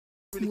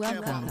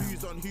Welcome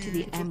to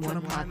the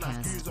M1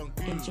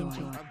 podcast. Enjoy.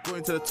 I'm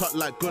going to the top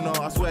like Gunnar.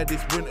 I swear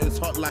this winter's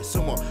hot like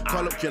summer.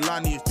 Call up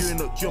Jelani, he's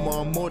doing up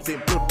Jummer. I'm more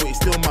than blood, but he's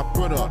still my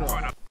brother.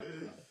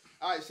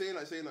 Alright, say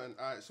nothing.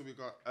 Alright, so we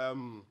got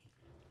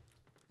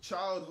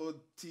childhood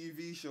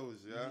TV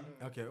shows, yeah?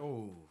 Okay,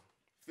 oh.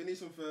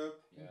 Phineas and Ferb.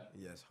 Yeah.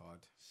 Yes, hard.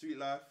 Sweet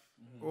Life.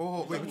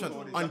 Oh, wait, which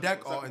one? On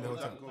deck or in the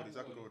hotel?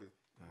 Zack and Cody.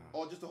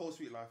 Or just the whole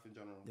Sweet Life in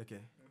general. Okay.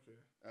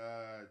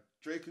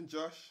 Drake and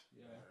Josh.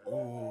 Yeah.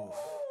 Oh.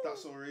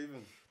 That's So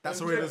Raven. That's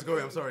the way it's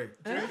going, I'm sorry.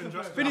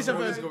 Finish the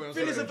verb.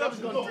 Finish the verb's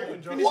gone.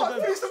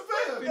 What? Finish the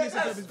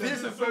Ferb? Finish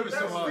the verb is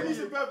so hard. Finish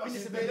the Ferb.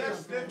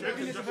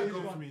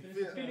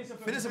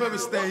 Finish the verb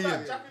is staying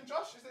in. Jack and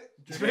Josh, is it?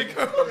 Drake.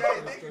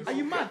 Are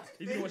you mad?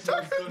 I didn't watch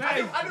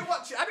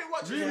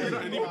it. Really?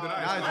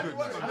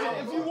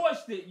 If you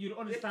watched it, you'd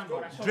understand.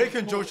 Drake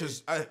and Josh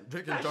is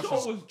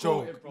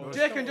joke.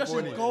 Drake and Josh is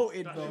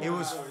goated, bro. It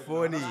was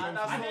funny.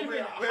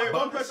 Wait,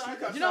 one person.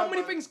 Do you know how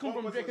many things come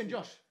from Drake and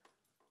Josh?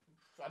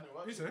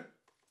 Who's it?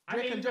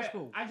 Drake and Josh,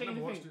 bro. I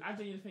genuinely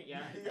think,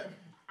 yeah.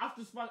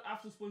 After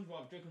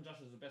SpongeBob, Drake and Josh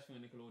was the best thing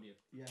on Nickelodeon.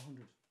 Yeah,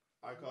 100.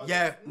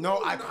 Yeah, no,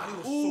 I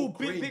can't. Ooh,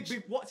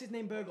 big. What's his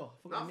name? Burger.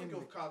 I think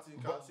of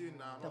cartoon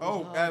now.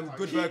 Oh,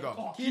 Good Burger.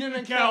 Keenan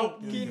and Kel.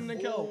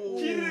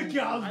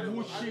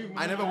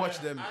 I never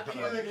watched them.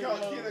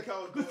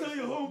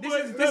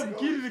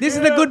 This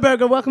is the Good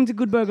Burger. Welcome to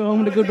Good Burger, home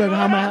of the Good Burger.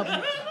 How may I help you?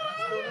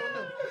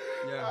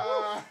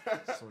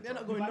 They're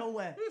not going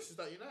nowhere. This is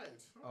that United.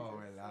 Oh,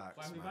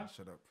 relax, man.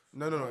 Shut up.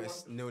 No.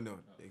 It's no. Ignore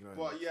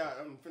But it. yeah,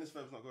 Phineas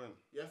Ferb's not going.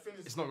 Yeah,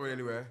 Phineas. It's not going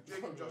anywhere.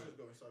 Drake and Josh is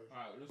going. Sorry.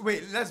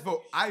 Wait, let's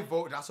vote. I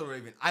vote That's So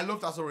Raven. I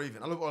love That's So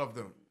Raven. I love all of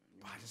them.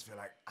 But I just feel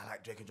like I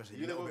like Drake and Josh a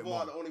You little never bit more.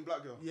 voted the only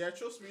black girl. Yeah,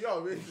 trust me,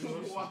 yo.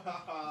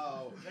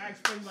 Wow. That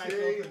explains my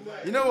girlfriend.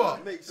 You know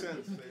what? Makes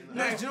sense.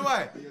 No, do you know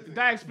why?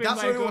 That explains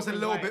That's my why it was a girlfriend,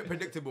 little like- bit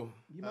predictable.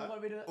 You know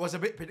what? It was a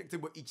bit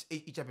predictable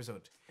each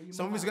episode. You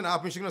Something's mad? gonna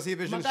happen. She's gonna see a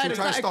vision. My dad She'll is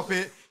try and like- stop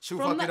it. She'll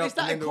From fuck that, it up. it's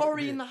that and then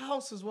Corey they'll- in the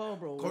house as well,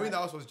 bro. Corey in the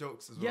house was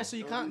jokes as well. Yeah, so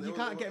you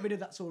can't get rid of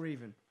that So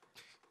Raven.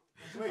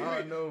 Wait,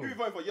 no. who you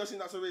voting for? You've seen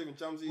That's So Raven,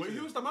 Jamsey. Wait,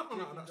 who was the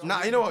madman at that?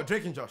 Nah, you know what?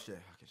 Drake and Josh. Yeah.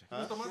 Okay, check.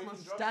 Who's the madman?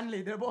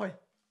 Stanley, the boy.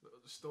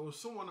 There was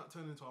someone that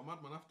turned into a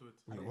madman afterwards.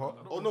 What?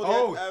 Oh no,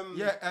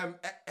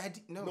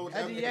 Eddie. No. no,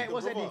 Eddie, yeah, it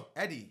was Eddie.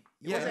 Eddie.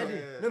 was Yeah.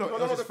 Eddie. No, it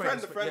was his the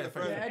friend.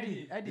 Yeah,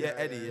 Eddie. Yeah,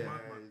 Eddie. Yeah.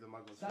 The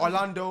mad one.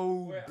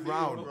 Orlando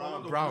Brown.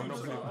 Brown. Not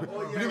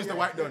Blue. Blue is the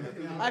white one.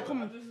 I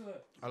come.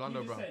 Orlando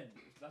You just Brown. said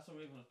That's So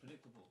Raven was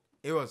predictable.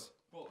 It was.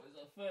 Bro, it's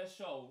the first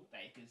show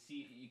that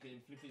you can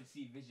flipping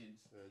see visions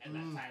at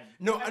that time.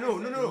 No.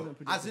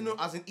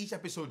 As in each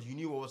episode, you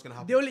knew what was gonna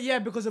happen. They only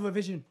because of a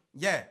vision.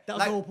 Yeah. That was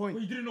like, the whole point.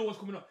 But you didn't know what's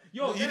coming up.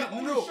 Yo, you they're didn't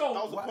the know. only show.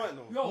 That was the point,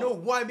 though. Yo, No,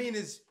 what I mean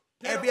is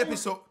they're every the only-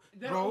 episode,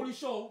 They're the bro. only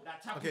show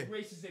that tackles Okay.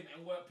 racism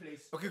and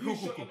workplace. Okay, You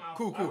shut cool. your mouth.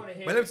 Cool. I wanna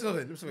hear But let me it. tell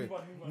you Move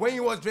on. when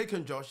you watch Drake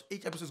and Josh,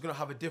 each episode is gonna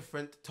have a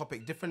different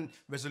topic, different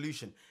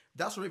resolution.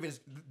 That's what Raven is.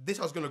 This is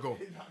how it's gonna go.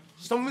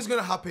 Something's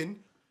gonna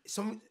happen.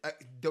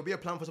 There'll be a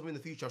plan for something in the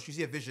future. She'll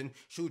see a vision.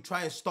 She'll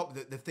try and stop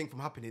the thing from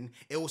happening.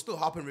 It will still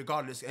happen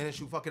regardless, and then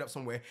she'll fuck it up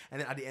somewhere.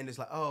 And then at the end, it's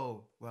like,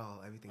 oh,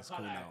 well, everything's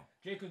cool now.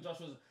 Drake and Josh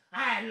was,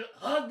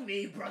 hug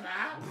me, brother.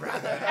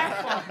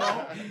 F off,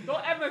 bro.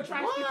 Don't ever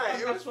try to keep up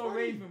That's So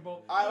Raven,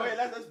 bro. Alright, wait,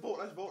 let's vote.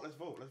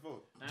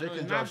 Drake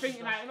and Nah, Josh.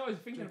 Thinking, I know he's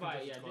thinking about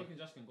it. Yeah, Drake and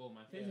Josh can go,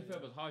 man. Phineas and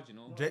Ferb was hard, you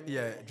know. Drake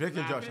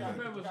and Josh. Phineas and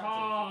Man. Ferb was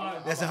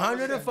hard. There's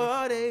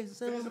 140.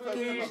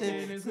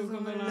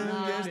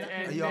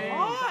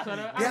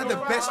 They had the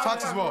best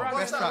tracks as well.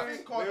 Best tracks.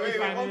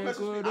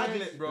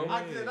 Aglet, bro.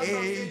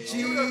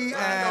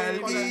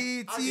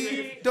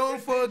 A-G-L-E-T. Don't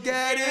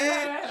forget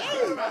it.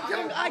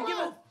 I give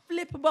a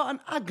flip about an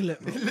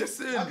aglet.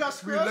 Listen. I got we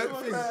scrubs learn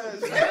on things.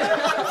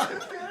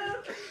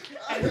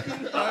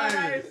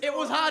 It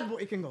was hard,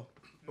 but it can go.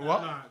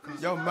 What?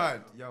 Yo,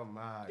 mad. Wait.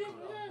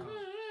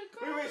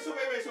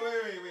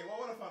 What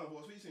want to find out?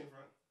 What are you saying,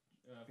 Frank?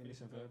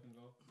 Phineas and Ferb can go.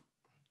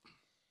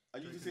 Are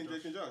you just saying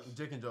Drake and Josh?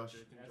 Drake and Josh. I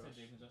said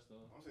Drake and Josh, though.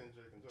 I'm saying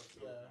Drake and Josh.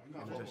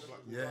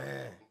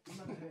 Yeah.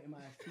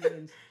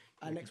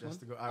 Next one.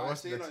 I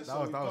watched next. That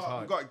was We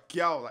hard. got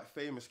gal, like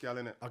famous gal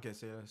in it. Okay,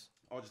 say yes.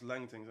 Or just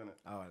lang things in it.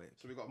 Oh,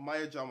 So we got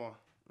Maya Jama.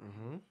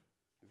 Mm-hmm.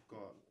 We've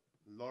got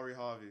Laurie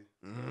Harvey.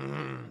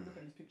 Look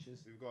at these pictures.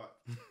 We've got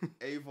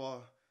Ava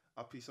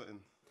Api Sutton.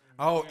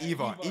 Oh, Yeah,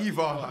 Eva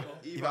Eva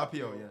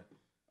Apio, yeah.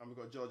 And we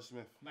got George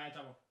Smith. My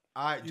Jamo.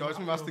 Alright, George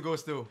Smith has to go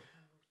still.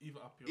 Eva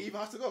Apio. Eva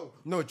has to go.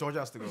 No, George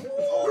has to go. Wait,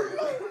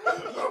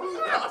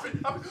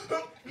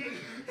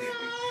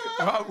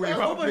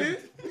 what? Over who?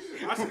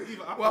 I said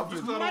Eva Apio. What?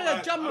 just 'cause I don't Maya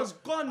like- Jama's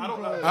gone, I don't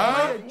bro. like- Maya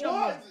Huh? Jama's No,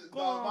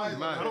 gone. Maya's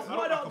Man. I don't What are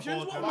the like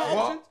options? the What ball are my type.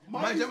 options?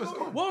 Maya Jama's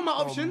gone. What are my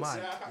options? man.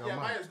 Yeah,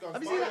 Maya's gone.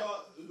 Have you seen that?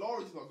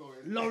 Laurie's not going.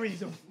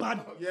 Laurie's a bad.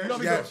 Yeah,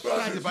 Laurie's Yeah, a she's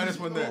bad. the baddest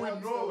one there.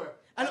 Nowhere.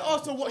 And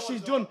also what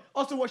she's done.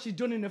 Also what she's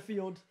done in the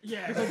field.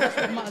 Yeah. Because that's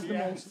what matters the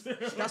most.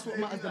 That's what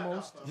matters the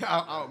most. Yeah,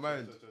 out,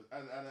 man.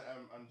 And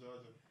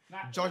Georgia.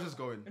 Like, George is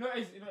going.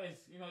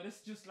 You know, this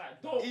is just like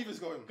dope. Eva's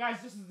going.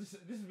 Guys, this is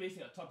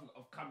basically a topic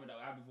of camera that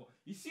we had before.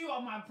 You see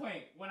what my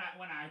point when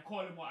I call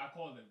him what I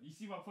call him. You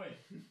see my point?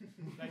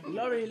 Like,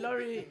 Laurie,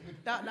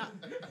 that. Like,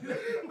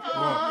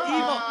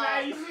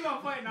 you see my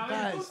point now.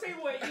 Guys. Don't say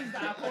what it is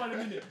that I call him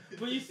in it.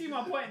 But you see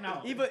my point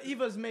now.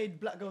 Eva's made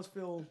black girls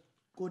feel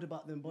good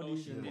about their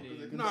bodies. shit, did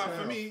it? Nah,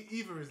 for me,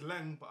 either is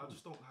Leng, but I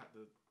just don't like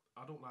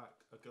I don't like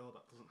a girl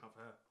that doesn't have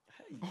hair.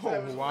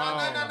 Oh wow.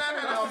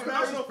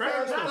 That's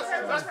preference.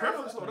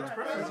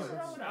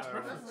 That's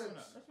preference.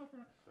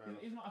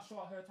 He's not a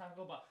short hair type of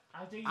girl, but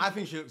I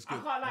think she looks good.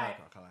 I can't lie. I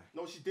can't lie.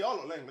 No, they all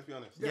look lame, let's be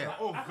honest. Yeah.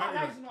 Oh, I can't very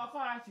lie nice. to you. I can't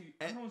lie to you.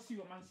 I don't see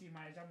what man see in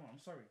my jammer. I'm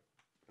sorry.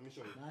 Let me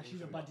show you. Nah,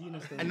 she's a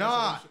badina still. And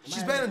nah,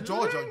 she's better than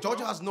Georgia.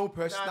 Georgia has no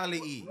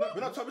personality.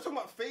 We're talking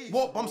about face.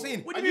 What I'm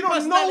saying? What do you You mean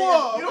don't know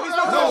personality? her. No,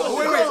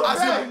 wait. I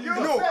see. You're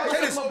No, bad. check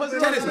this. No,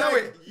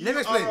 wait. Let me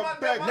explain.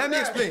 Let me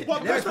explain.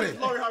 What Let me personality explain.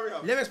 does Laurie Harry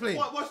have? Let me explain.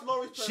 What's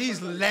Laurie's She's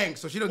personality? lang,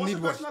 so she don't What's need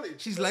her watch. personality?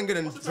 She's langer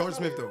than What's her George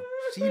Smith personality?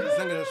 though. She's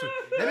langer than.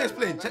 Let me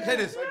explain. Check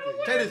this.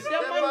 Check this.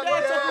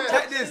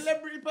 Check this.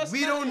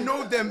 We don't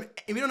know them.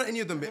 We don't know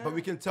any of them, but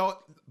we can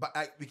tell. But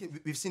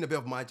we've seen a bit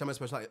of my Jamaican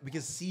personality. We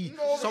can see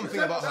something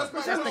about her.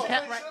 That's the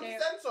cat right there.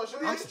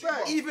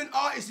 Even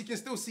artists, you can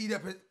still see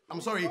their. I'm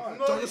sorry, No,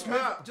 George you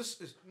Smith. can't.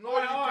 Just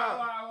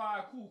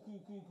Alright, cool.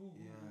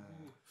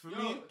 For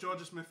me,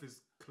 Georgia Smith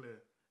is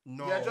clear.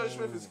 no. Yeah, George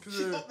Smith is She's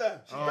clear. up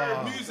there. She's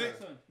very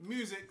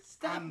Music,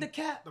 Stop and the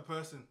cat. the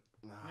person.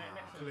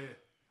 Clear.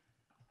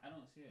 I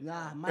don't see it.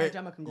 Nah, Maya Wait,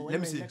 Jama can go. let me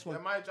Anyway, see. next Yeah,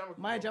 one. Maya Jama.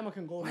 Maya Jama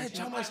can go. Maya She's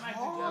Jama's not-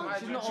 hard.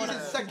 She's not She's on the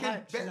it.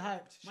 second She's best.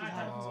 hyped. She's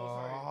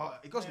hyped.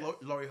 It goes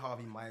Laurie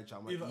Harvey, Maya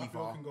Jama, Either Apio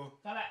Eva. can go.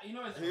 So like, you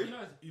know,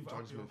 Either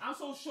George Apio. Smith. I'm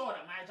so sure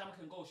that Maya Jama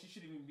can go. She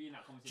shouldn't even be in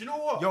that Do conversation. you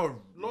know what?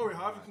 Yo, Laurie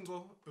Harvey can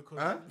go because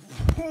Huh?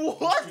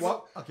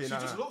 What? Okay, she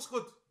nah. just looks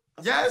good.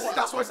 Yes,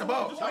 that's what it's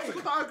about. That's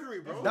a category,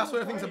 bro. That's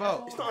what the thing's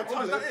about. It's not a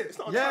Oh, is that talent. it? It's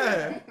not a Yeah.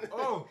 talent.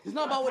 Oh, It's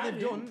not about what they've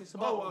done. It's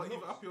about. well, either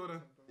Apio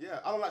then. Yeah,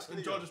 I don't like skinny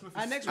And girls. Georgia Smith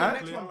And is next clear. one, I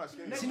next don't one. like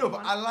skinny See, girls. no,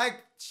 but I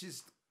like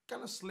she's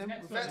kind of slim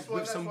Next with, one, Next one,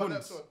 with some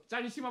buns.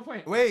 Dad, you see my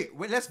point? Wait,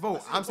 let's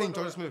vote. I'm saying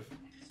George Smith.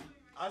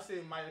 I say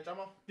Maya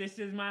Jama. This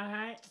is my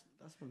height.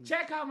 That's one.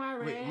 Check out my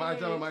range. Wait, Maya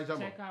Jama.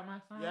 Check out my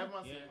sign. Yeah,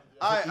 man.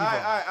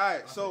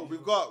 Alright. So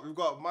we've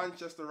got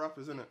Manchester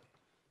rappers in it.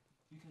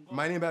 You can go.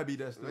 My name better be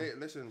there still. Wait,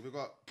 listen, we've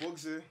got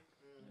Bugzy,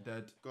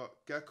 Dead. got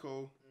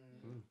Geko,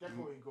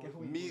 Geko ain't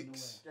going.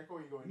 Meeks, Geko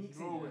ain't going. Meeks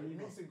Nowhere. ain't going.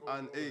 Meeks ain't going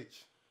and nowhere.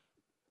 H.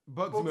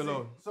 Bugsy me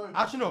alone. Sorry.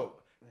 Actually, no.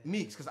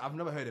 Meeks, because I've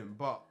never heard him,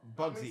 but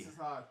Bugsy. Meeks is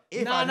hard.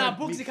 If Nah, I nah, heard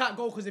Bugzy Meeks- can't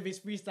go because of his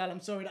freestyle.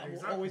 I'm sorry, that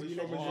will always be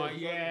Oh, legendary.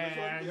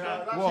 yeah.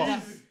 that's What?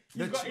 easy.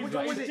 He's got Which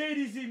one was it?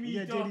 JD's in me,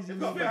 Yeah, dog. JD's in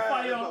Spit me.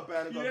 fire. Not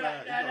bad, not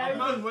bad. A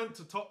man went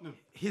to Tottenham.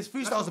 His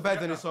freestyles are better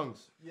than his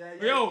songs. Yeah.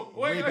 Yo,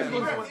 wait, better.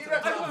 Almost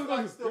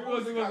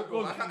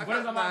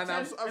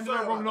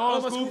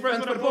school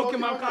friends with a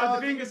Pokemon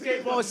card, the finger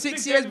skateboard.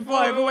 6 years before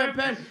I ever went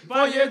pen.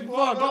 4 years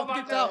before I got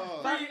kicked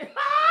out.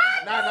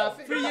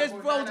 3 years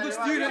before I was a good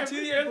student. 2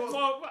 years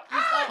before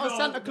on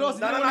Santa Claus.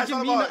 He didn't want to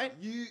give me nothing.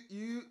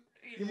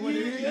 When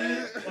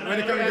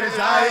it comes to this,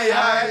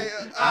 aye.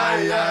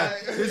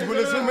 His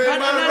bullets will make my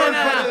run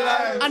for the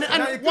life.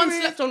 And once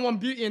left on One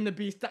Beauty and the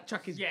Beast, that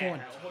track is Yeah, gone.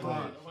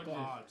 100.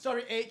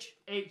 Sorry, H.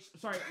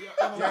 Sorry.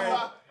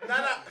 Nah.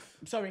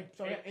 Sorry,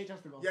 H has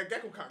to go. Yeah,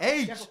 Geko can't.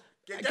 H.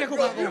 Geko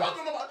can't go.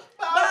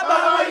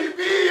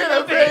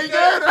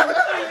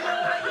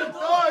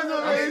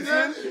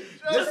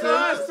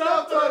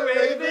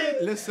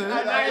 Listen.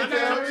 Hold on,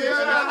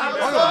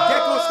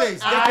 Geko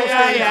stays.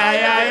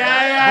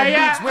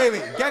 Wait.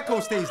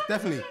 Geko stays,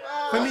 definitely.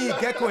 For me,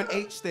 Geko and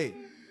H stay.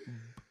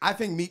 I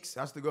think Meeks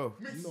has to go.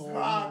 Do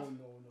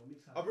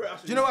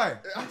you know why?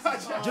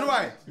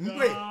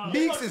 Wait,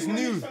 Meeks is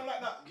new.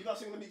 You not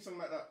sing the Meeks song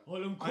like that. All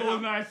them cool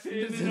nights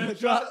sitting in the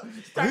truck.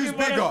 Who's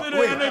bigger?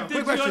 Wait,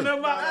 quick question.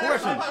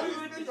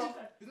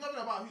 It's not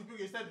even about who's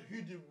bigger. Instead, who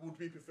would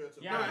we prefer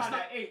to? Yeah, I it's had not-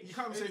 that 8. You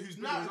can't say who's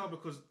bigger as well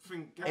because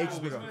think H is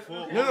bigger.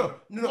 before. No.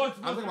 What?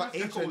 I'm talking about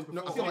H and I'm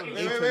talking about H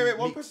and Wait.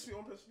 One Meeks.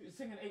 person speak.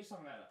 Sing an H song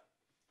like that.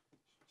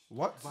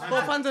 What?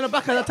 Four fans on the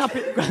back of the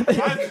topic.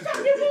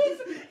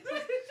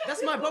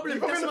 That's my problem.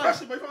 Put me That's under my.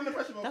 pressure, bro. Put me under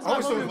pressure, bro. That's my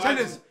Also, problem. tell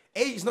us,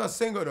 H is not a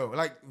singer though.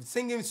 Like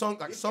singing songs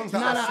that Nah. are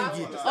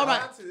singing. All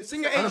right,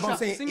 sing an I know, H but I'm track.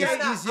 saying Sing an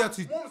it's H. easier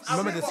to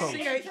remember the song.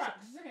 Sing an H. Sing an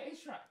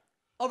H track.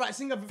 All right,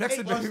 sing a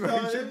Flexibility, H.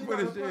 man. Shit for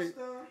the shit.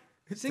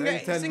 Sing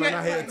it. 10, Sing man, I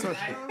hate it. a touch.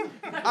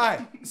 Alright,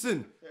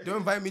 listen. Don't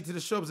invite me to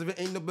the shops if it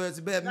ain't no birds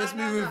in bed. Miss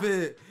me with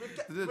it.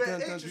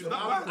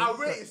 I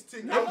rate his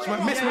thing.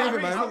 Miss me with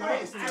it, man. I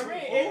rate H.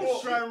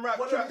 Try and rap.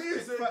 But the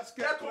music,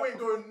 Geko ain't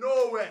going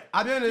nowhere.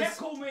 I'll be honest.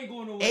 Geko ain't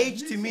going nowhere.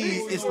 H to me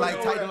is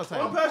like Ty Dolla One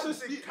Sign. person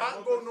said he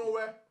can't go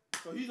nowhere.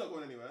 So he's not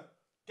going anywhere.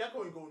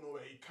 Geko ain't going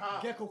nowhere. He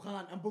can't. Gecko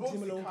can't and Bugzy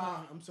Malone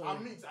can't. I'm sorry.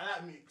 I'm Meeks. I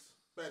like Meeks.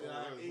 Better than I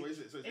like What H. is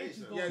it? So it's H H is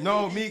then. going. Yeah,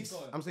 No, H. Meeks.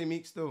 I'm saying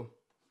Meeks still.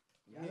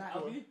 I like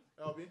LB? it.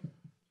 LB.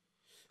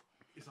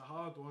 It's a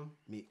hard one,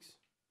 Meeks.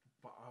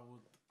 but I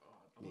would.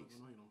 I don't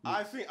know, you know.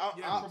 I think Yeah,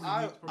 probably Meeks,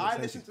 I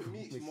probably listen to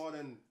Meeks more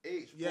than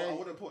H. Yeah. But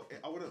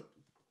I wouldn't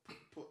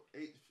put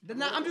H.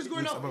 Nah, I'm just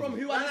going off from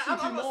who I listen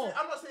to more.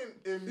 I'm not saying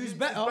Who's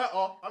better?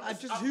 I'm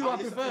just who I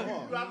prefer.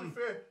 Who I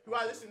prefer, who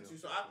I listen to.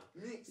 So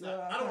Meeks.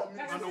 I don't want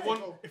Meeks. And the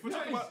one, if we're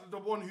talking about the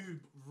one who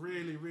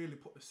really, really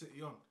put the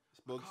city on,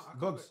 Bugs.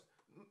 Bugs.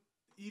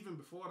 Even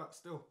before that,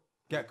 still.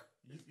 Gek.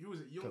 Who was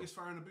it? Youngest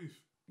fire in the booth.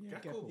 Yeah,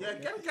 Geko. Yeah,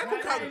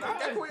 Geko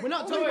can't. We're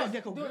not talking about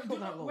Geko. The Geko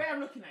can't go. way I'm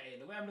looking at it,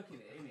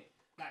 innit?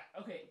 Like,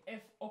 okay,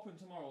 if open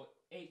tomorrow,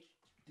 H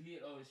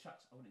deleted all his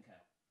tracks, I wouldn't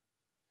care.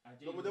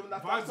 No, but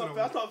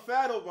that's not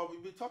fair though, bro.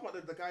 We talking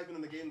about the guy's been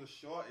in the game the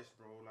shortest,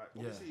 bro. Like,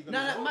 obviously you're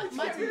gonna. My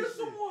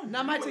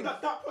thing.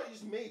 That point you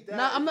just made.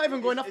 Nah, I'm not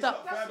even going off that.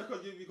 It's not fair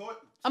because you go.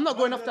 I'm not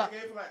going off that.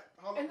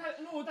 No,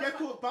 that's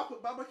Geko,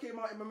 Baba came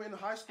out in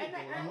high school.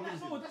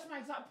 That's my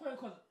exact point.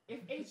 Because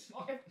if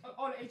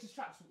all the H's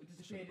tracks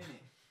disappeared in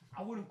it,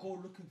 I wouldn't go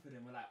looking for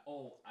them. We're like,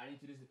 oh, I need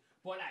to do this.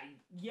 But like,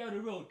 yeah, the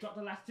real drop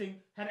the last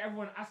thing. Had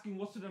everyone asking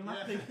what's to the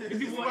last thing. If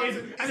people want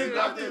in, and then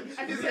dropped him.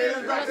 And then said,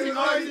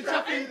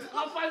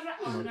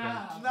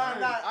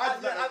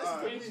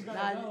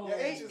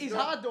 He's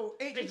hard though.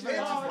 H is very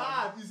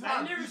hard. He's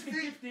hard. Lyrically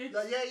gifted.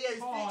 Yeah,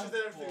 his features and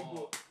everything.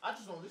 But I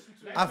just don't listen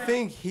to it. I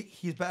think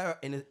he's better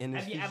in his Have you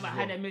speeches ever as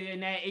had well. a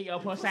millionaire eat your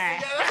pussy?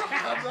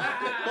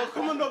 But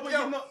come on, no, but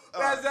you're not.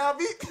 Where's LB?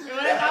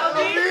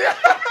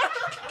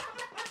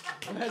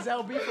 Where's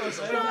LB for us?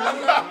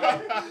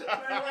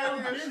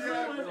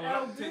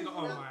 Thing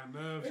on my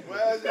nerves.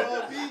 Where's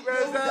LB?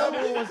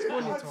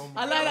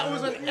 I like that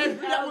was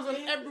on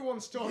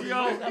everyone's story.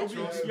 Yo, what's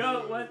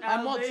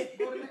LB?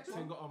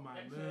 Thing got on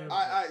my nerves.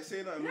 Alright,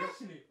 say nothing.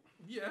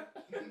 Yeah.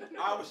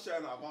 I was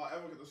sharing that about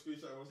everyone get the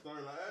screenshot of my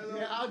story like,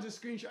 Yeah, I'll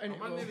just screenshot it.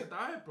 Man nearly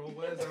died, bro.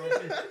 Where's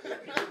LB?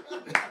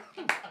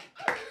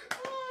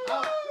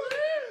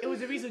 It was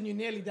the reason you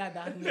nearly died.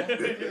 That.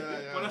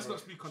 Well, let's not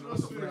speak on that.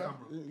 Let's not put the camera.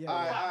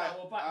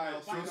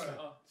 Alright, say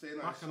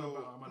nothing. Back and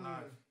about my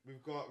life.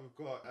 We've got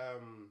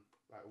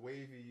like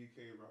wavy UK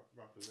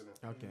rappers in it.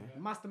 Okay.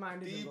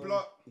 Mastermind. D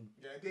Block.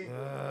 Yeah, I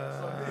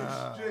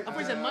thought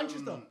you said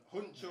Manchester.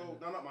 Huncho.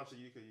 No, not Manchester.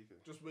 UK.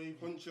 Just wavy.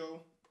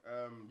 Huncho.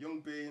 Young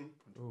Bean.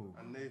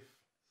 And Nath.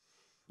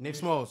 Nave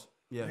Smalls.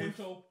 Yeah.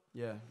 Huncho.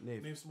 Yeah,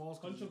 Nave. Name Smalls.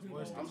 Huncho can go.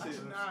 I'm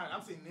saying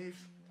Nave.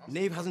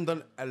 Nave hasn't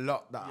done a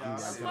lot that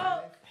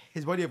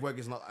his body of work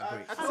is not that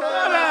great. I told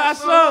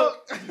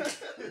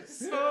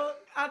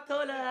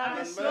her I And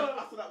was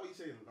after that, what you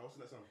saying? What's the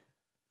next song?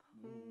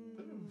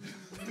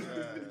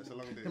 Yeah, it's a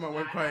long day. Come on,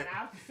 went quiet. I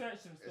have to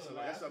search them still.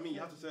 That's what I mean. You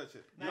have to search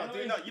it. You're Nah, not no,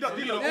 doing that. You're not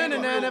dealing with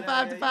No,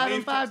 5 to 5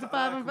 and 5 to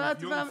 5 and 5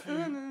 to 5.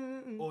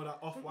 Or that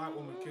off-white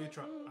woman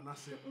K-track, and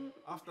that's it.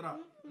 After that,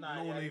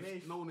 no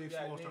Nave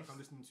Smalls track I'm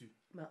listening to.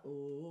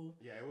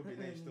 Yeah, it would be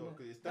Nave still.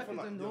 Because it's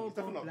definitely not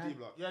D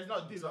Block. Yeah, it's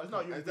not D-Block. It's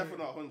not you. It's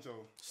definitely not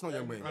Huncho. It's not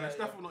Young Wayne. And it's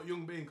definitely not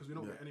Young Bane because we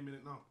don't get any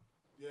minute now.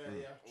 Yeah.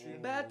 True.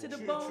 Bad to the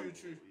bone.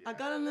 True. I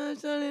got a little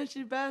son,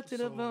 she bad to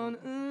the bone.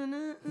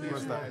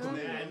 What's that?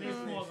 Nave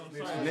Smalls, I'm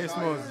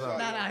sorry.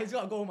 Nah, he's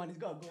got to go, man.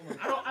 I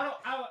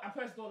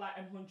personally don't like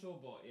M Huncho,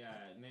 but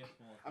yeah, Nave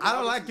Smalls. I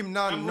don't like him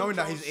now, knowing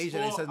that he's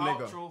Asian and he says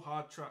nigga. Outro,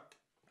 hard track.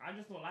 I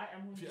just don't like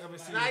M If you Huncho. ever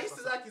seen Nah, he used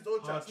to like his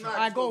old tracks.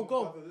 Alright, go.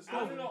 I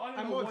don't know.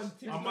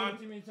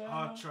 Timmy Turner.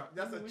 Hard track.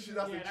 That's a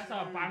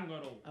banger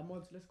though.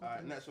 Let's go.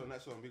 Alright, next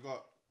one. We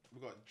got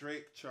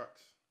Drake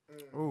tracks.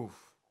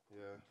 Oof.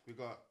 Yeah, we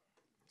got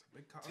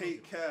Big cat.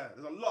 Take Care.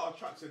 There's a lot of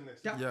tracks in this.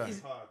 Yeah. It's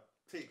hard.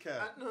 Take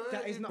Care.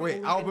 That is not Wait,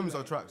 going albums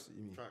anywhere. or tracks?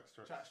 You mean? Tracks.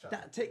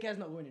 That Take Care's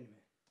not going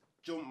anywhere.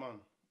 Jumpman.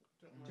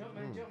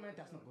 Jumpman,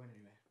 that's not going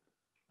anywhere.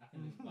 I can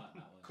live about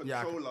that one.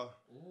 Yeah, Controller.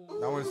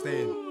 That one's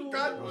staying.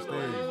 That one's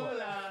staying.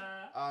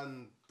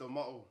 And The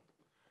Motto.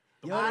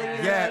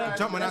 Yeah,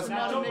 Jumpman has to go.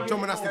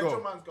 Jumpman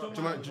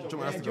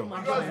has to go.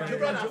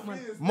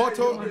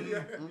 Motto.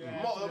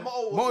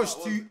 Motto's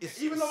too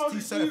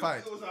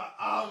certified. It was an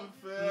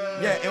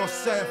anthem. Yeah, it was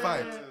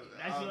certified.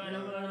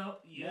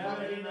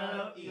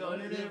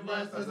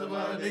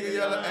 Nigga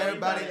yell at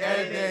everybody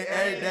every day.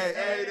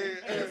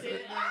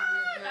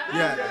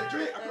 Yeah.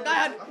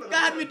 Guy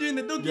had me doing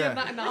the dookie at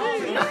night and a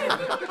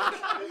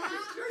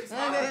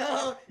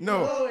half.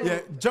 No, yeah,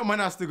 Jumpman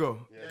has to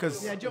go.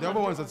 Because Yeah, the Jumpman, other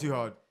ones are too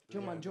hard.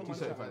 Jumpman.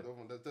 Certified.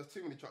 There's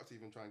too many tracks to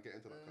even try and get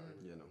into that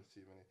category. Yeah, no. There's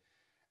too many.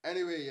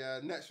 Anyway,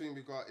 next thing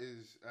we got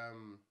is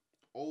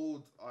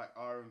old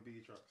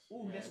R&B tracks.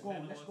 Ooh, let's go.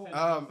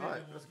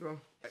 Alright, let's go.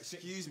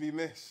 Excuse me,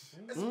 miss.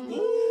 Don't know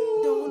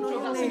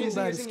your name,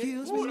 but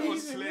excuse me. I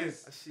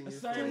seen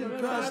you.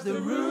 Across the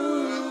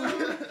room,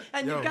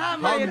 and you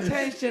got my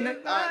attention.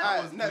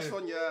 Alright, next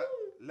one, yeah.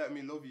 Let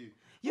Me Love You.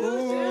 You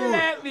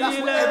let me That's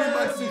what every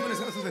man sings when it's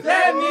supposed to.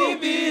 Let me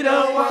be the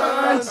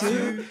one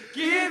to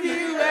give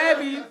you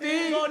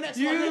everything.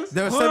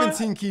 There are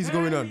 17 keys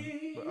going on.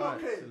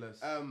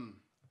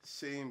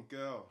 Same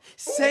Girl.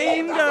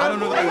 Same girl. I don't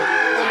know that.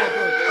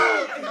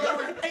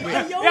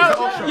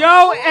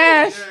 Yo,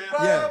 Ash.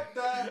 Yeah.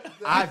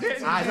 I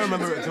don't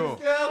remember it at all.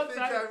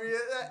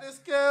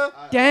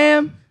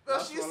 Damn.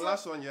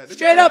 Last one, yeah.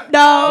 Straight up,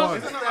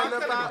 dog.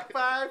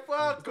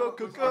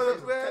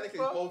 Technically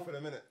both in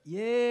a minute.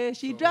 Yeah,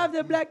 she drive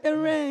the black the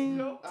rain.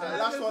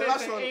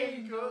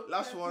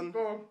 Last one.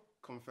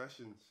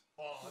 Confessions.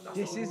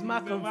 This is my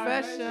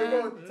confession.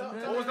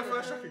 What was the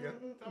first track again?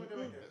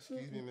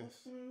 Excuse me,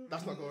 miss.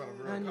 That's not going on,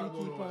 And bro.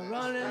 you keep on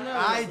running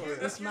up.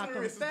 It's my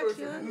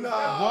confession.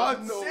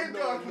 What?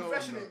 No,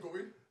 confession ain't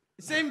going.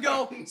 Same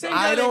girl I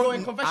ain't don't-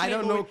 going. Confession I ain't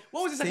don't going. know.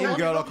 What was the second Same one?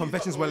 girl or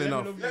confessions well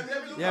enough.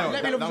 Yeah,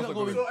 Let me that love was you not not going.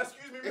 going. So,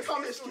 excuse me, It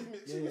can't be excuse me.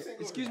 Excuse me, ain't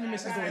going. Excuse me,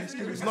 Mrs. Going.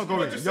 Excuse me. It's not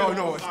going. Yo,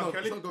 no, it's not. Kelly.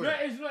 It's not No, going.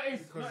 it's not.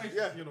 It's not. It's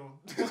Yeah. You know.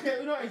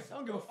 Okay, no, it's. I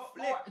don't give a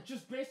Alright,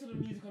 just based on the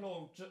music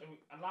alone,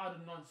 allow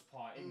the nonce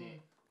part in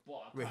it. But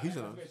I Wait, can't- who's the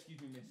I nonce? forget,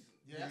 excuse me, miss.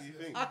 What do you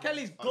think? R.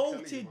 Kelly's R.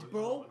 Kelly, goated,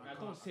 bro. I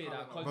don't say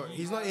that. 'Cause But you-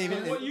 he's not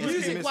even. What you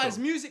excuse me, Music-wise,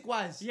 mister.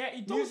 music-wise. Yeah,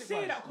 you don't Music say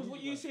wise, that because what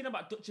music you wise. saying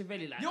about Dutch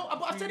Valley, like. Yo,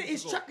 but I said it.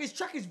 His 3 weeks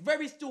track is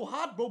very still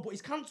hard, bro. But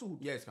it's cancelled.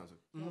 Yeah, it's cancelled.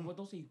 ago. No, but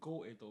don't say he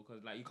goated though,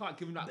 because like you can't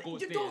give him that But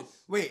goat you don't-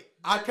 status. Wait,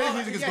 R. Kelly's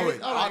music is yeah,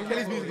 going. alright, R.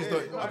 Kelly's music is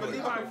going. I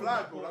believe I can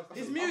fly, bro.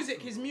 His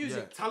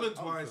music.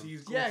 Talent-wise,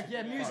 he's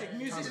Yeah,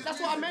 music. That's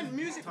what I meant.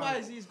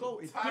 Music-wise, he's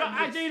goated. You know,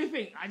 I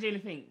genuinely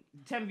think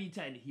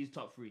 10v10, he's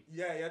top 3.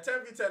 Yeah,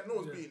 10v10, no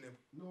one's beating him.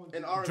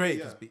 In R&B, Drake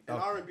yeah. is beat- In oh.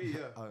 R&B, yeah.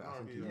 Oh, I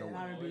R&B, think yeah. you know.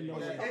 R&B, no.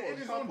 Yeah. In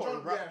his Can't own put a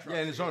genre, rap yeah. track.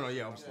 Yeah, in the genre,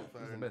 yeah, obviously.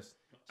 fair He's the enough. best.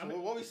 So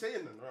what are we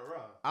saying then?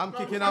 Right. I'm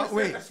kicking I out. said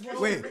Wait, excuse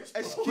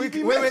wait,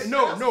 me, wait.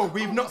 No,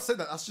 we've not said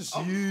that. That's just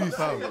you,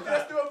 fam.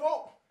 Let's do a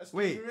vote. Excuse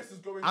Wait, me,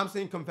 Mrs. going. I'm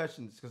saying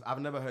confessions because I've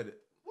never heard it.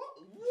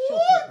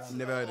 What?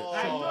 Never heard it.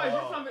 Like, no, it's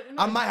just something.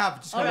 I might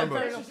have, just can't Alright, remember.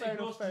 fair enough, fair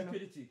enough, fair enough.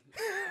 Stupidity.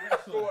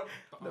 Go on.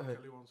 The R.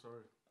 Kelly one,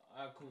 sorry.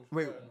 Cool.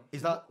 Wait,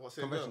 is that What,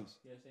 same confessions?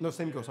 Yeah, same No,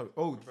 same girl. Sorry.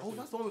 Oh,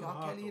 that's the one with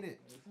R. Kelly in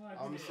it.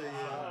 I'm saying.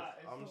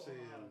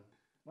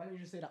 Why didn't you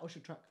just say that Usher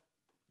track?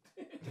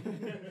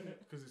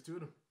 Because it's two of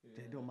them.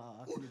 They don't matter.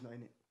 R. Kelly's not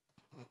in it.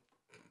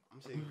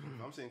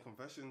 I'm saying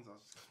confessions. I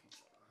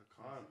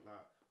can't. Like.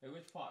 Wait,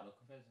 which part though?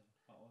 Confession.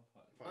 Part 1,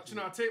 part Actually,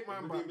 no, take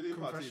mine back. We're doing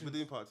part 2. Confession. We're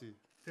doing part 2.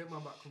 Take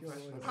mine back.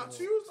 Confession. Part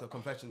 2? So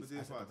confessions. We're I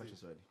doing said part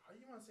confessions already. Are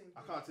you man saying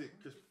I can't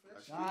take Chris.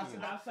 Nah,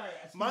 I'm sorry.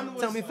 Man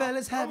was- Tell me,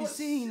 fellas, have you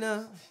seen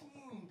her?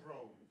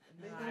 bro?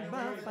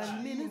 About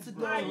 5 minutes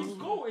ago. Nah, he's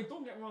goated.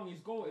 Don't get wrong, he's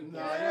goated.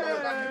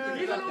 Nah,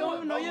 You don't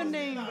don't know your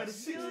name, but it's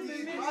still still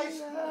in the high next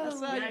school.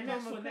 That's how Yeah, you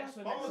next come one, next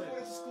across. one, I was next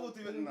going one. to school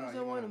doing that.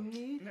 I wanna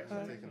meet Next her.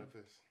 one, taking a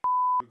piss.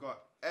 We got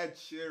Ed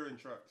Sheeran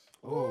tracks.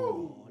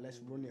 Oh, Let's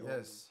run it.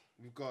 yes.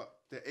 We've got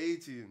the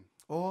 18.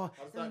 Oh,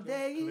 and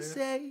they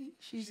say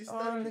she's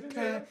on the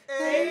clear.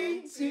 Yeah,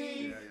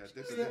 18.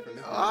 this is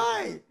different.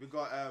 Aye. We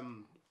got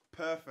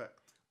Perfect.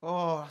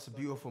 Oh, that's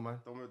beautiful, man.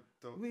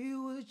 Don't. We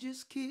were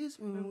just kids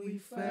when we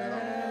fell.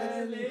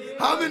 in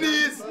How many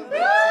is?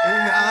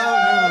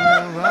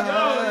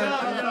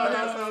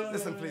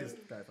 Listen, please.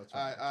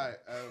 Alright.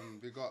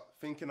 We got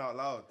Thinking Out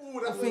Loud.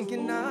 I'm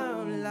thinking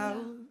out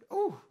loud.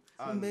 Oh,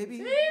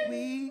 baby,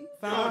 we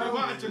found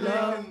What a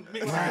Jamaican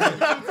mix.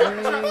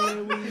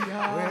 where we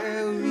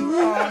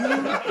are.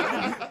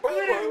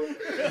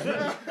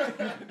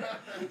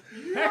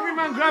 Every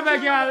man grab a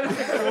girl.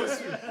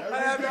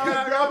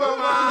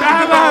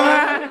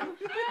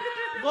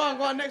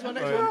 Go on, next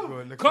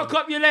one. Cock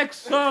up your legs,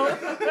 so. And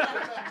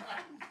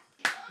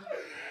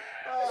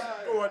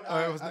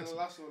the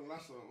last one. What was the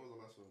last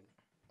one?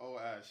 Oh,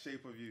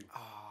 Shape of You.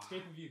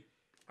 Shape of You.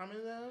 I'm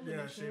in love.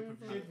 Yeah, Shape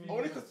of You.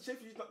 Only because Shape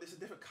of You, it's a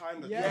different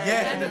kind of.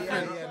 Yeah,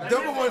 the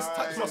other one's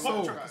touched my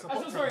soul.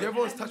 I'm so sorry.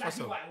 Everyone's touched my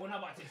soul. We're not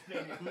about to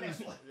explain it.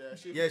 Next one.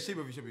 Yeah, Shape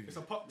of You. It's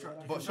a pop track.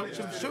 But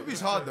should be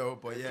hard though.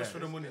 But yeah, Just for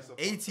the money.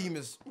 A-Team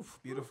is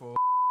beautiful.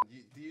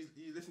 Do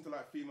you listen to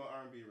like female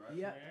R&B, right?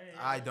 Yeah.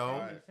 I don't,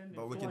 Alright.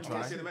 but we can You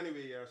try. can see them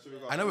anyway, yeah. So we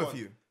got I know a one,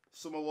 few.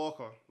 Summer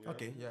Walker. Yeah.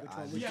 Okay,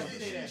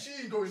 yeah. She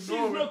ain't going She's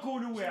nowhere. not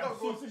going nowhere.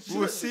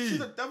 We'll see.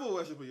 She's a devil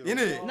worshipper, you know.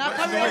 Innit? Now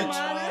come here,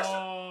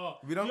 man.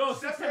 We don't. Yo,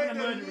 separate the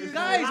murderers.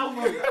 Guys,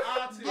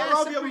 I'd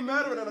rather be a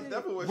murderer than a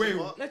devil worshipper.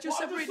 Wait. let's just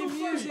What? separate I'm the so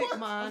music, sorry.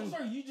 man. I'm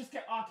sorry, you just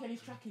kept R.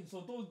 Kelly's tracking,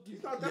 so those.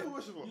 He's not a devil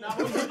worshipper. Nah,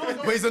 but he's not.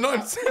 But he's a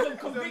nonce. He's a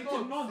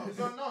convicted non. It's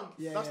on none.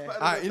 Yeah, That's yeah. better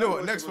than Alright, a you know devil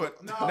what? Next one.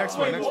 worshipper. Next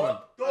one. Wait, Next what?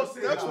 one. Don't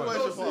say Devil that.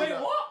 worshipper. Wait,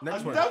 what?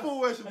 Next A one. devil A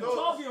worshipper.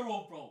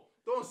 12-year-old, bro.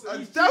 Don't say A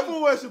that.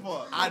 devil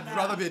worshipper. I'd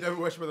rather be a devil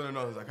worshiper than a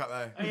nonce. I can't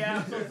lie. Yeah,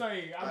 I'm so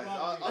sorry.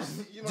 I'm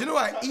Do you know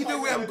what? Either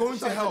way, I'm going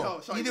to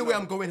hell. Either way,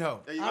 I'm going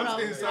hell. I'm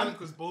staying silent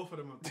because both of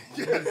them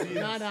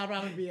are. Nah, I'd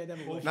rather be a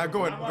devil. Now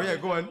go on. But yeah,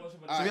 go on.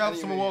 So we have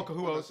Summer Walker.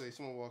 Who else?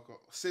 Summer Walker.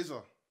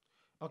 Scissor.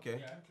 Okay.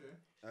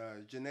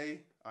 Janae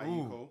Aiko.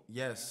 Ooh,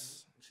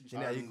 yes.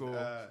 Janae And, Aiko.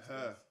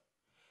 her.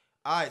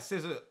 Alright,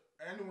 Scissor.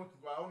 Anyone can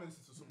go. I want to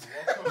listen to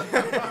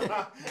something.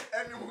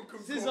 Anyone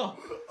can Scissor. go.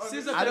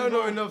 Scissor. I can don't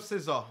know go. enough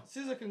Scissor.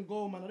 Scissor can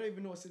go, man. I don't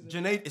even know what Scissor.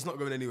 Janae is not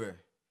going anywhere.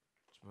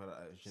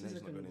 Janae's Scissor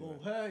not can going go.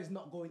 anywhere. Her is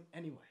not going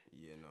anywhere.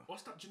 Yeah, no.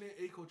 What's that Janae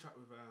Aiko track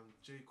with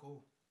J.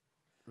 Cole?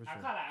 I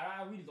can't.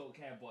 I really don't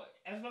care. But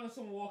as long as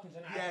someone walks in,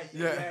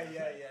 Yeah.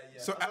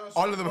 So, As long as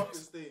all she's of them- not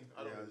staying,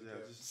 I don't really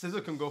care. Just,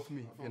 Scissor can go for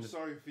me. I'm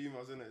sorry,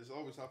 females, innit? It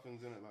always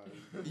happens, innit?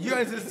 Like, You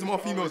guys listen to more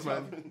females,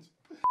 man.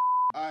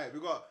 Alright, we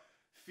got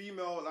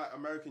female, like,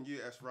 American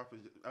US rappers,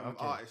 Okay.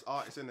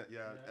 artists, innit?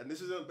 Yeah. And this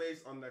isn't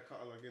based on their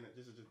catalog, innit?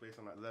 This is just based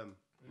on, like, them.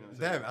 You know what I'm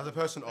Them saying? as a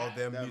person or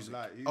their Them, music?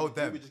 like, Oh, who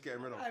them. we just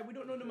getting rid of. Aye, we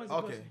don't know them as a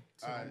Okay. person.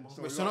 Alright, Wait,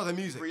 we so got not the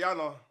music?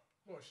 Rihanna.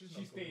 Oh, she's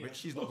staying.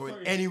 She's not going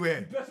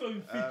anywhere. Best not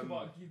even think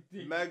about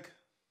it. Meg.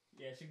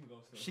 Yeah, she can go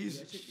still.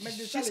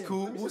 She's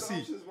cool. We'll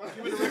see.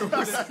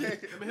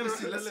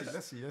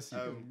 Let's see.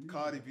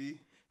 Cardi B.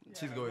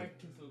 She's going.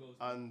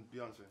 And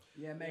Beyonce.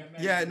 Yeah, Meg.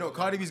 Yeah, no,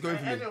 Cardi B's going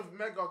for me. Any of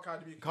Meg or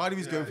Cardi B. Cardi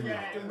B's going for me.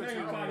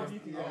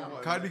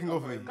 Cardi B can go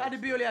for me. Cardi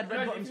B only had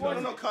red buttons.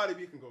 No, Cardi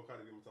B can go.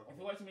 Cardi B. If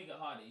you want to make it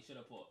harder, you should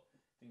have put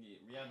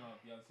Rihanna,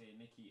 Beyonce,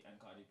 Nicki, and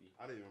Cardi B.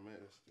 I didn't even make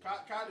this.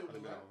 Cardi would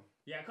have won.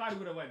 Yeah, Cardi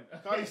would have won.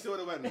 Cardi still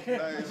would have won.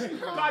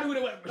 Cardi would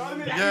have won.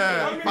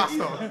 Yeah,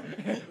 faster.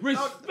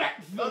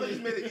 Respect. No, they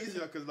just made it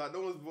easier because like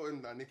no one's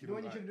voting that Nicki. You know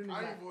what you should have done?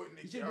 I ain't voting You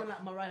Nicki. should have done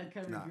like Mariah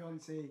Carey,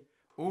 Beyonce,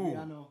 Ooh.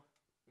 Rihanna.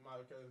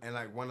 And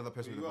like one other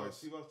person with a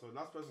voice.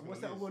 Last person.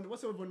 What's that one?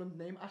 What's the other one's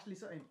name? Ashley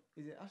something.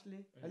 Is it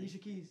Ashley? Alicia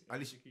Keys.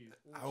 Alicia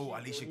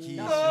Keys.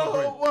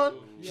 No.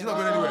 She's not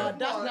going anywhere.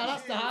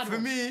 That's the hard For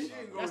one. me.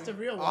 That's the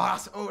real one.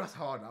 That's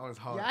hard. That one's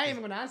hard. Yeah, I ain't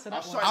even gonna answer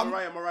that I'll one. shout you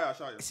Mariah. I'll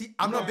shout you. See,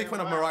 I'm not a big fan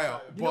of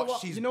Mariah, but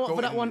she's. You know what?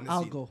 For that one,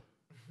 I'll go.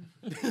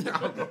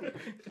 go.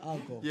 I'll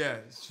go. Yeah,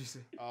 she's.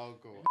 I'll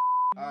go.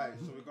 Alright,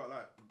 so we got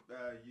like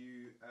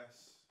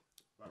US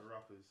like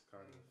rappers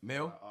kind of.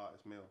 Male? Like,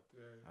 artists, male.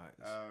 Yeah.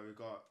 Alright. We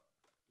got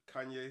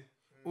Kanye.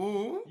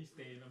 Ooh. He's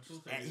staying. I'm so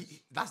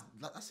sorry.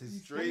 That's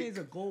his. Kanye is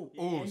a goal.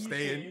 Oh,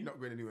 staying. Not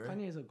going anywhere.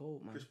 Kanye is a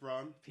goal, man. Chris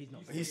Brown.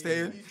 He's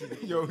staying.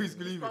 Yo, he's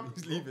leaving.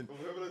 He's leaving.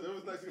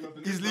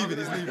 He's leaving. He's leaving.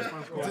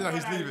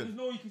 He's leaving.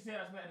 No, you can say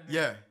that's better than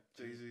Yeah.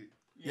 Jay-Z.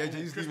 Yeah,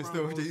 Jay-Z's leaving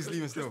still. Jay-Z's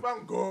leaving still.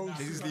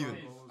 Jay-Z's leaving.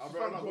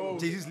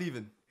 Jay-Z's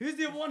leaving. Who's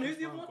the other one?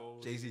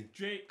 Jay-Z.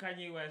 Drake,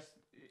 Kanye West.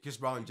 Chris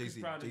Brown,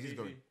 Jay-Z. Jay-Z's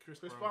going. Chris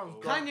Brown's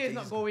gone. Kanye's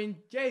not going.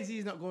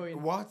 Jay-Z's not going.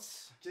 What?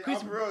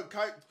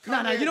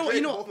 Nah, you know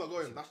what? Both not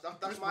going.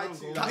 That's my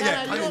team.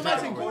 Yeah, you know what my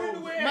thing?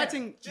 My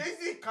thing.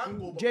 Jay-Z can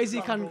go.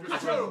 Jay-Z can.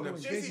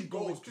 Jay-Z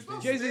goes.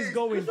 Jay-Z's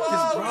going.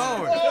 Chris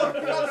Brown.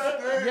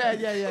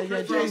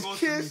 Yeah. Jay's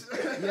Kiss.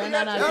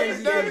 Yeah,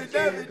 Jay-Z.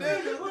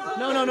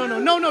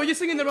 No. You're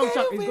singing the wrong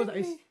track. It goes like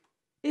this.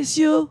 It's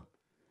you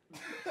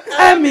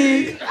and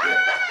me.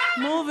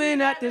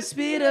 Moving at the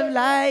speed of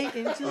light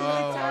into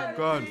Oh my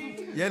God.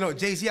 Yeah, no,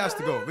 Jay-Z has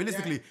to go.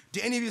 Realistically,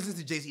 do any of you listen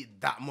to Jay-Z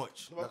that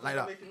much? Like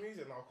that? Making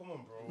music now, come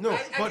on, bro. No,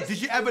 but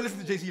did you ever listen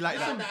to Jay-Z like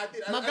that?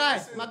 My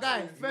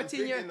guy,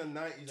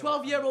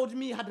 12-year-old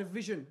me had a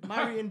vision,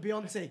 marrying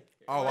Beyonce.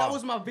 Oh, wow. That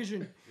was my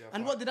vision.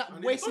 And what did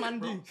that waste man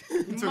do?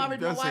 He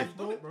married my wife,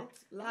 bro.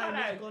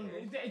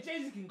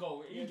 Jay-Z can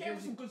go. He gave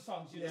us some good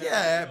songs. You know?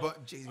 Yeah,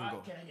 but Jay-Z can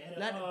go.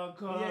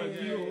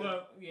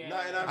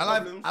 I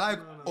like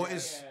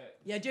Otis.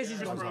 Yeah,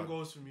 Jay-Z's gone. Brown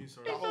goes for me,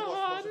 sorry.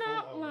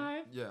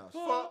 Yeah.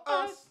 For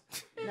us.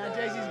 Nah,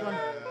 Jay-Z's gone.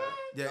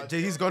 Yeah,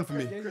 Jay-Z's gone for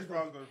me. Chris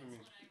Brown's going for me.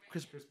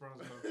 Chris Brown's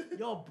gone.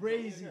 You're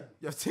brazy.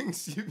 Your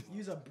things you.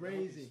 You're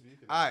brazy.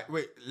 Alright,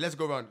 wait, let's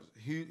go around.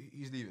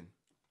 Who's leaving?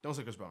 Don't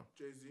say Chris Brown.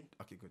 Jay-Z.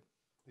 Okay, good.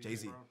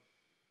 Jay-Z.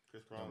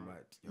 Chris Brown.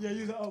 Right. Yeah,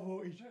 you're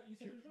outvoted.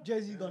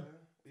 Jay-Z gone.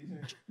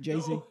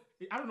 Jay-Z.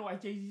 I don't know why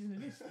Jay-Z's in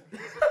this.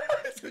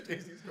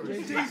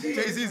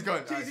 Jay-Z's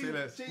gone.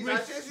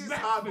 Jay-Z's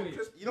hard.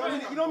 You know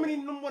how many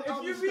number one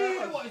albums? If you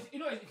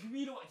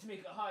really wanted to make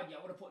it hard, I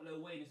would have put Lil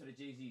Wayne instead of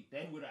Jay-Z.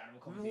 Then would have had a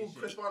conversation.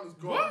 Chris Brown is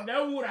gone.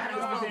 Then would have had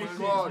a conversation.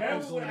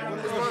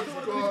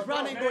 Chris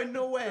Brown ain't going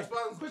nowhere.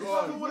 Chris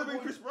Brown would have been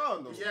Chris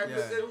Brown though. Yeah.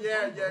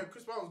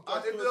 Chris Brown's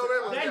gone. If Lil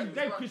Wayne was there,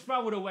 Then Chris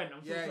Brown would have went.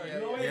 I'm so sorry.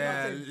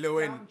 Yeah, Lil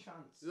Wayne.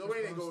 Lil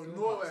Wayne ain't going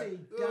nowhere.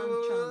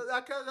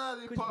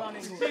 Chris Brown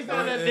ain't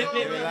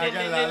going.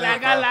 Like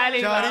a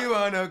lollipop. Johnny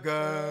wanna go.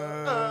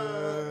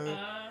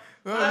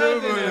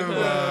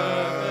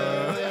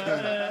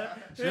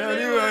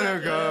 Johnny wanna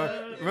go.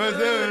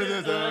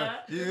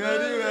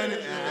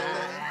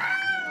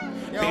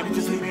 Baby,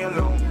 just leave me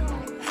alone,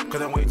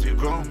 cause I'm way too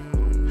grown.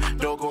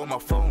 Don't go on my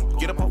phone.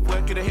 Get up off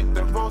work, get a hit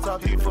them rolls. I'll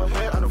do for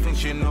her, I don't think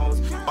she knows.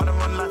 On the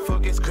run, life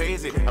gets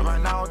crazy. And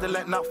right now, they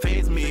let not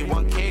phase me.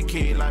 1K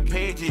kid, like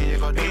Paige,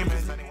 got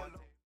demons.